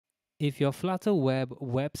If your Flutter Web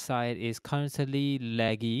website is currently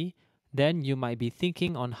laggy, then you might be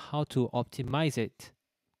thinking on how to optimize it.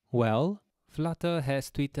 Well, Flutter has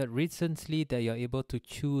tweeted recently that you're able to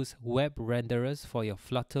choose web renderers for your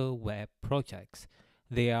Flutter Web projects.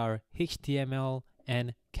 They are HTML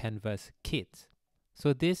and Canvaskit.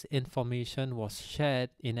 So this information was shared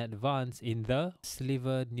in advance in the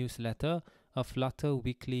Sliver newsletter, a Flutter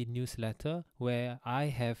weekly newsletter, where I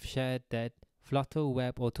have shared that Flutter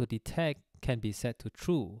Web Auto Detect can be set to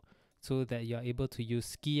true so that you're able to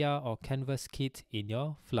use Skia or Canvaskit in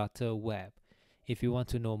your Flutter Web. If you want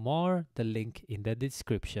to know more, the link in the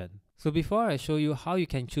description. So before I show you how you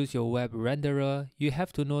can choose your web renderer, you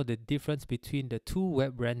have to know the difference between the two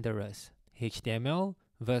web renderers, HTML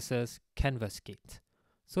versus Canvaskit.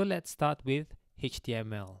 So let's start with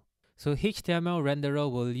HTML. So HTML renderer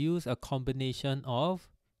will use a combination of,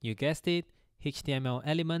 you guessed it, HTML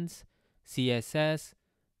elements, CSS,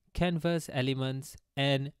 Canvas elements,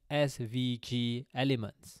 and SVG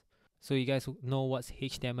elements. So you guys know what's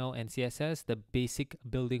HTML and CSS, the basic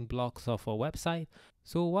building blocks of a website.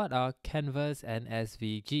 So what are Canvas and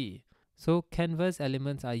SVG? So Canvas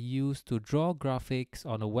elements are used to draw graphics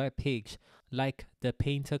on a web page, like the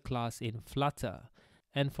Painter class in Flutter.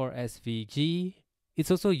 And for SVG,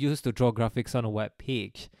 it's also used to draw graphics on a web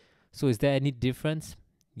page. So is there any difference?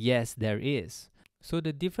 Yes, there is. So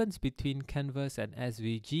the difference between Canvas and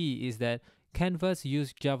SVG is that Canvas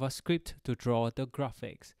uses JavaScript to draw the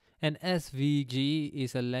graphics, and SVG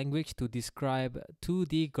is a language to describe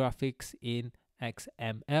 2D graphics in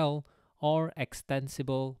XML or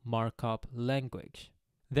Extensible Markup Language.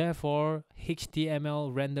 Therefore,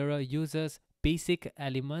 HTML renderer uses basic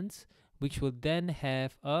elements which will then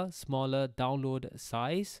have a smaller download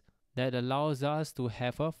size that allows us to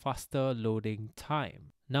have a faster loading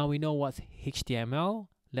time. Now we know what's HTML,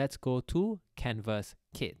 let's go to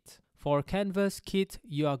Canvaskit. For Canvaskit,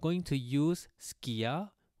 you are going to use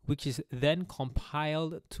Skia, which is then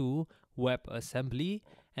compiled to WebAssembly,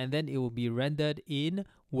 and then it will be rendered in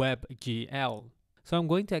WebGL. So I'm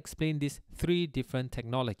going to explain these three different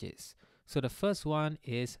technologies. So the first one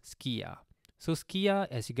is Skia. So Skia,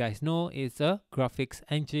 as you guys know, is a graphics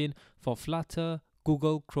engine for Flutter,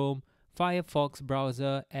 Google Chrome, Firefox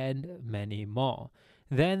browser, and many more.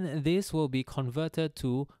 Then this will be converted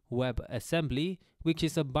to WebAssembly, which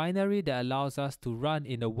is a binary that allows us to run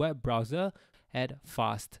in a web browser at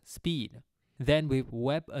fast speed. Then with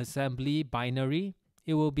WebAssembly binary,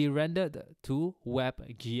 it will be rendered to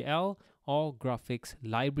WebGL or graphics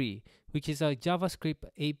library, which is a JavaScript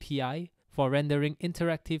API for rendering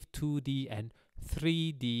interactive 2D and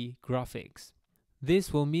 3D graphics.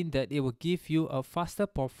 This will mean that it will give you a faster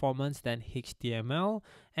performance than HTML,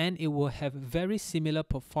 and it will have very similar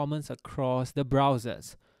performance across the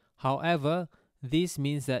browsers. However, this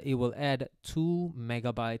means that it will add 2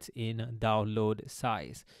 megabytes in download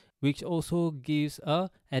size, which also gives an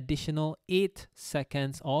additional 8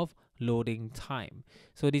 seconds of loading time.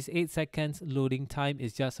 So this 8 seconds loading time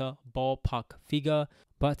is just a ballpark figure,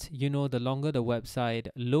 but you know, the longer the website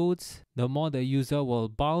loads, the more the user will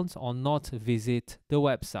bounce or not visit the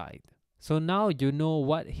website. So now you know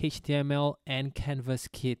what HTML and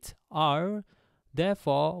Canvaskit are.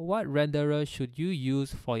 Therefore, what renderer should you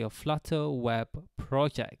use for your Flutter Web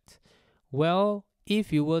project? Well,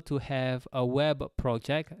 if you were to have a web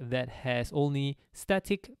project that has only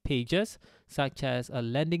static pages, such as a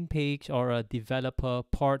landing page or a developer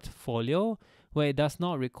portfolio, where it does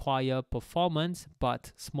not require performance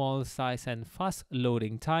but small size and fast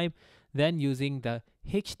loading time, then using the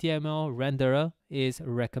HTML renderer is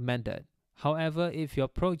recommended. However, if your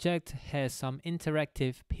project has some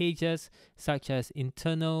interactive pages such as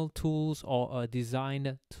internal tools or a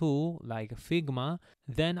design tool like Figma,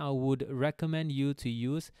 then I would recommend you to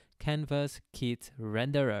use Canvaskit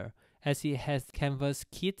Renderer, as it has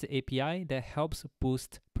Canvaskit API that helps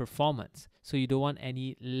boost performance. So you don't want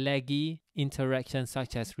any laggy interaction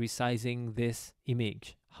such as resizing this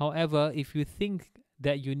image. However, if you think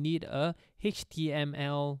that you need a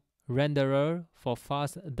HTML renderer for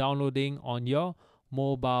fast downloading on your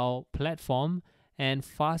mobile platform and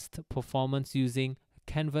fast performance using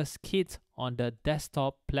Canvaskit on the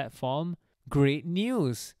desktop platform, great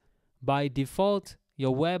news! By default,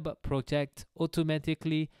 your web project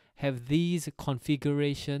automatically have these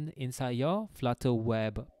configuration inside your Flutter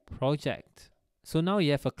Web project. So now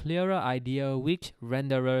you have a clearer idea which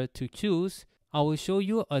renderer to choose. I will show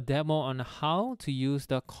you a demo on how to use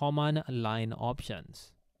the command line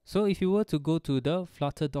options. So if you were to go to the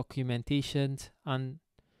Flutter documentation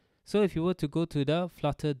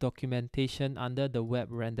under the web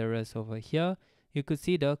renderers over here, you could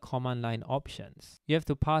see the command line options. You have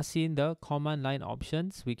to pass in the command line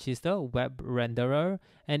options, which is the web renderer,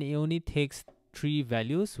 and it only takes 3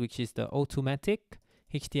 values, which is the automatic,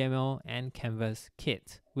 HTML, and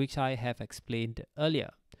Canvaskit, which I have explained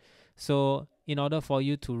earlier. So in order for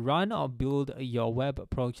you to run or build your web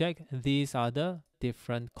project, these are the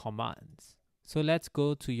different commands. So let's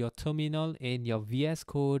go to your terminal in your VS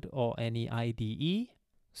Code or any IDE.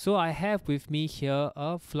 So I have with me here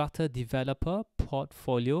a Flutter developer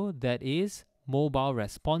portfolio that is mobile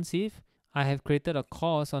responsive. I have created a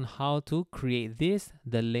course on how to create this,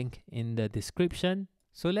 the link in the description.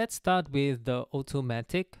 So let's start with the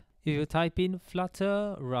automatic. If you type in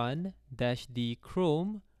flutter run-d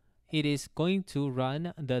Chrome, it is going to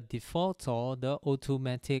run the default or the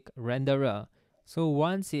automatic renderer. So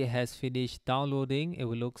once it has finished downloading, it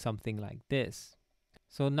will look something like this.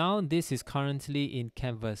 So now this is currently in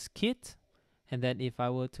Canvaskit, and then if I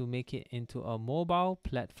were to make it into a mobile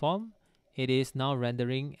platform, it is now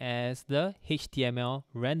rendering as the HTML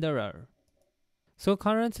renderer. So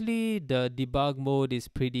currently the debug mode is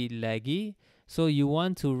pretty laggy, so you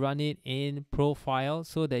want to run it in profile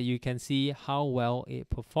so that you can see how well it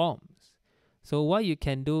performs. So what you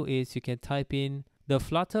can do is you can type in the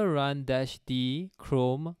flutter run-d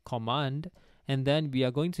Chrome command, and then we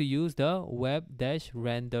are going to use the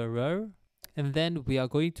web-renderer, and then we are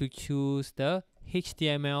going to choose the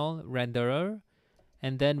HTML renderer,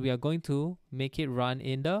 and then we are going to make it run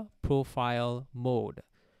in the profile mode.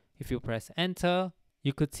 If you press enter,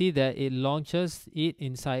 you could see that it launches it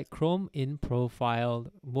inside Chrome in profile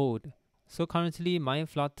mode. So currently my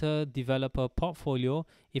Flutter developer portfolio,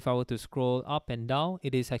 if I were to scroll up and down,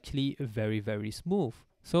 it is actually very smooth.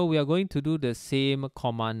 So we are going to do the same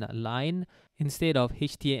command line. Instead of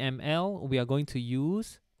HTML, we are going to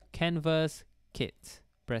use Canvaskit.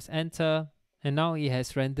 Press enter, and now it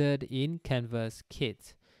has rendered in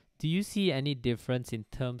Canvaskit. Do you see any difference in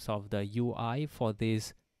terms of the UI for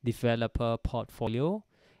this developer portfolio?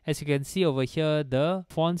 As you can see over here, the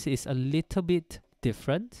fonts is a little bit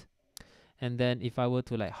different. And then if I were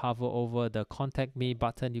to like hover over the contact me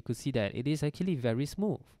button, you could see that it is actually very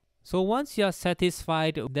smooth. So once you are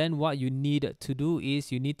satisfied, then what you need to do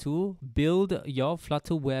is you need to build your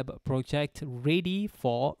Flutter Web project ready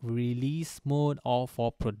for release mode or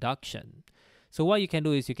for production. So what you can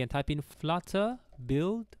do is you can type in Flutter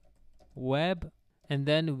build web, and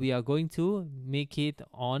then we are going to make it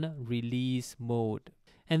on release mode.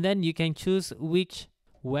 And then you can choose which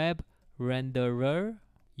web renderer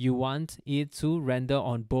you want it to render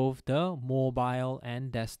on both the mobile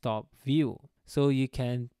and desktop view. So you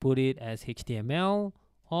can put it as HTML,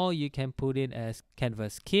 or you can put it as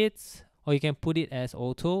Canvaskit, or you can put it as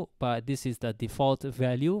auto, but this is the default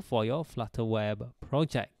value for your Flutter Web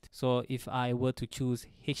project. So if I were to choose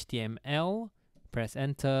HTML, press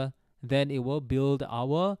enter, then it will build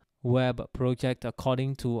our web project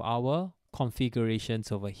according to our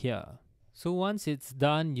configurations over here. So once it's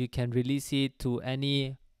done, you can release it to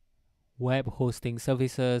any web hosting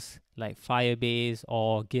services like Firebase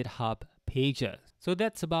or GitHub pages. So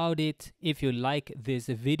that's about it. If you like this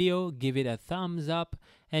video, give it a thumbs up,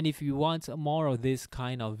 and if you want more of this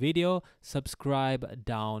kind of video, subscribe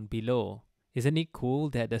down below. Isn't it cool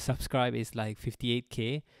that the subscribe is like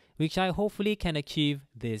 58k, which I hopefully can achieve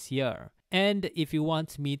this year. And if you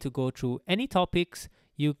want me to go through any topics,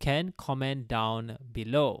 you can comment down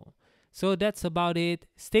below. So that's about it.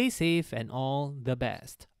 Stay safe and all the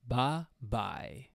best. Bye bye.